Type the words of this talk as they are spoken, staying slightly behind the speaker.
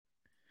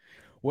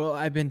Well,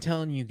 I've been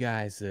telling you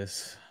guys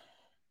this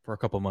for a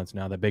couple months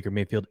now that Baker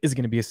Mayfield is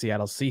going to be a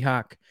Seattle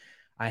Seahawk.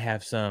 I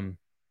have some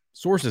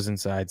sources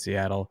inside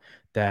Seattle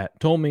that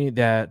told me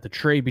that the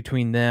trade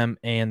between them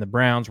and the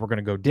Browns were going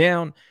to go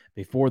down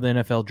before the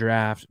NFL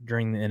draft,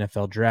 during the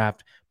NFL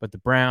draft, but the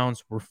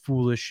Browns were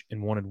foolish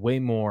and wanted way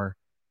more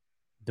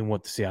than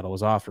what the Seattle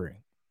was offering.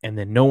 And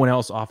then no one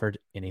else offered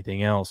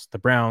anything else. The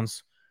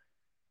Browns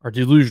are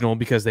delusional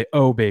because they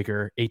owe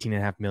Baker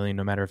 $18.5 million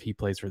no matter if he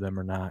plays for them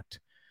or not.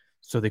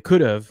 So they could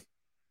have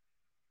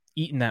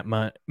eaten that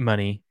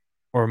money,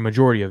 or a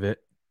majority of it,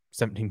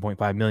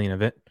 17.5 million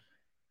of it,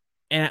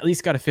 and at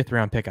least got a fifth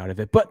round pick out of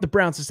it. But the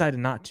Browns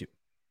decided not to.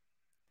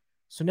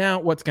 So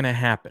now what's going to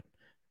happen?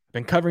 I've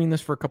been covering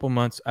this for a couple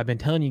months. I've been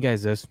telling you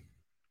guys this,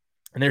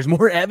 and there's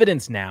more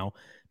evidence now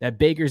that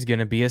Baker's going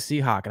to be a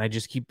Seahawk. And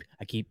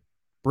I keep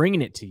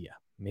bringing it to you.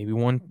 Maybe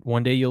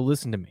one day you'll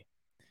listen to me.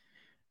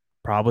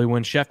 Probably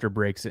when Schefter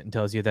breaks it and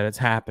tells you that it's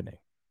happening.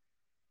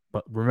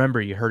 But remember,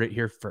 you heard it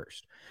here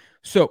first.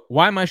 So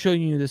why am I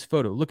showing you this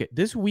photo? Look at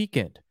this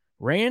weekend,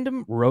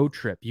 random road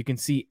trip. You can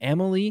see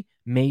Emily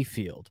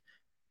Mayfield,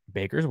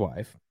 Baker's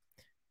wife.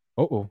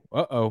 Here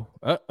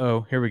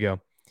we go.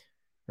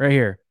 Right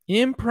here.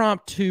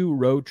 Impromptu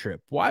road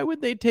trip. Why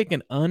would they take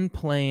an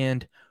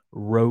unplanned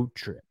road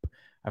trip?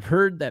 I've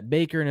heard that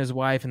Baker and his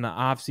wife in the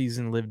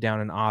offseason live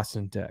down in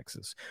Austin,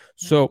 Texas.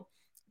 So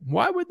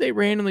why would they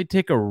randomly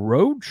take a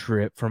road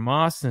trip from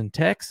Austin,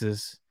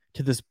 Texas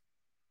to this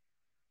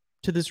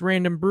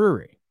random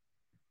brewery?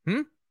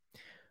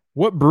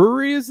 What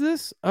brewery is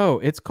this? Oh,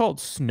 it's called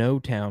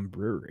Snowtown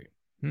Brewery.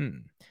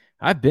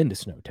 I've been to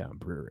Snowtown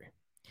Brewery.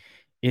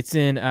 It's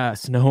in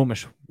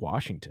Snohomish,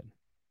 Washington.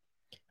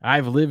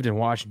 I've lived in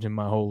Washington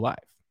my whole life,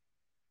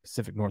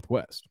 Pacific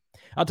Northwest.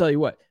 I'll tell you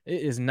what,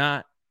 it is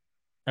not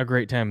a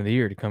great time of the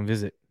year to come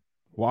visit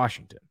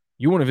Washington.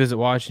 You want to visit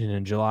Washington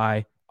in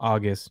July,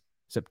 August,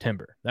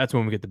 September. That's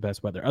when we get the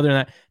best weather. Other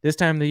than that, this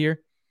time of the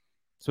year,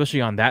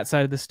 especially on that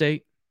side of the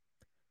state,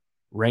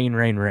 rain,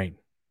 rain, rain.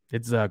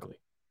 It's ugly.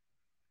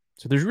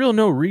 So there's real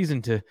no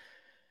reason to,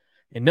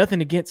 and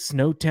nothing against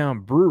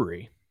Snowtown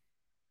Brewery,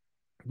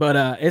 but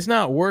it's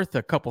not worth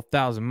a couple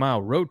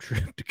 1,000-mile road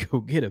trip to go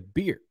get a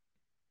beer.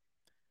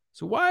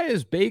 So why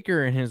is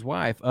Baker and his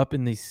wife up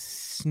in the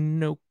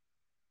Snoqualmie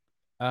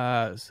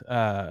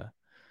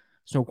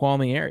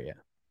area,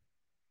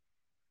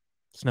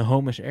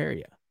 Snohomish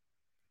area,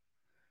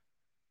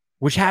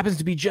 which happens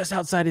to be just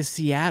outside of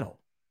Seattle?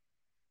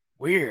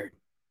 Weird.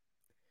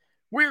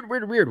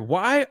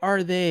 Why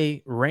are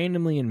they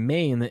randomly in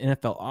May in the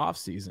NFL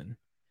offseason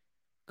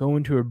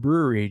going to a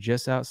brewery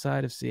just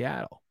outside of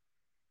Seattle?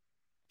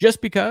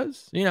 Just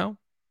because,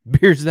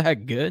 beer's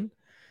that good?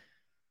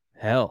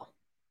 Hell,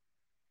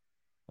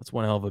 that's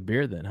one hell of a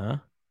beer then, huh?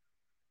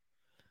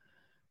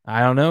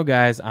 I don't know,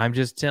 guys. I'm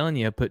just telling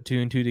you, put two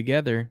and two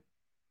together.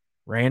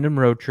 Random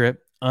road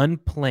trip,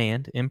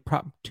 unplanned,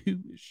 impromptu,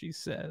 she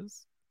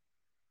says,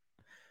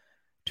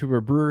 to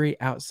a brewery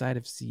outside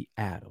of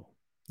Seattle.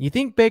 You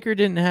think Baker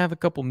didn't have a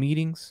couple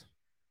meetings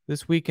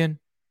this weekend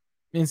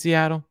in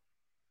Seattle?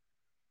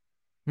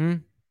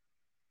 I'm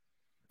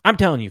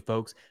telling you,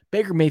 folks,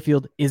 Baker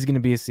Mayfield is going to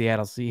be a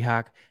Seattle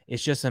Seahawk.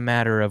 It's just a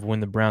matter of when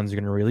the Browns are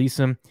going to release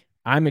him.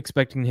 I'm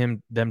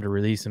expecting them to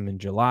release him in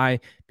July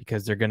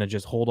because they're going to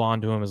just hold on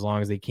to him as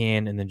long as they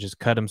can and then just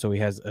cut him so he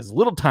has as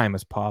little time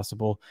as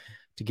possible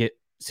to get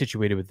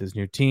situated with his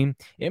new team.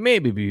 It may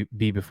be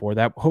before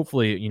that.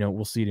 Hopefully,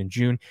 we'll see it in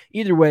June.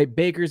 Either way,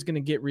 Baker's going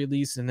to get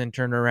released and then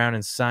turn around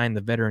and sign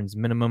the veterans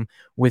minimum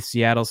with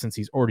Seattle since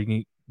he's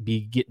already be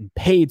getting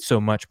paid so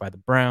much by the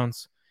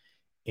Browns.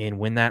 And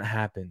when that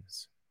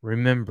happens,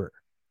 remember,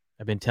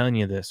 I've been telling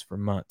you this for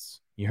months.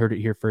 You heard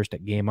it here first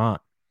at Game On.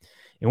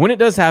 And when it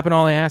does happen,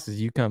 all I ask is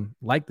you come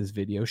like this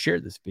video, share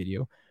this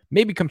video,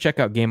 maybe come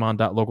check out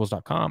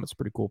gameon.locals.com. It's a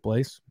pretty cool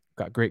place.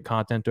 Got great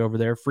content over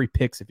there. Free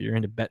picks if you're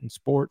into betting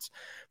sports.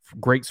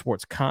 Great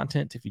sports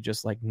content if you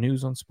just like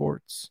news on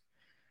sports.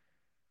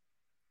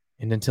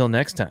 And until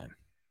next time,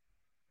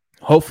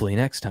 hopefully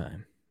next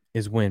time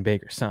is when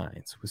Baker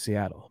signs with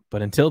Seattle.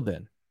 But until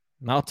then,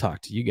 I'll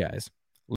talk to you guys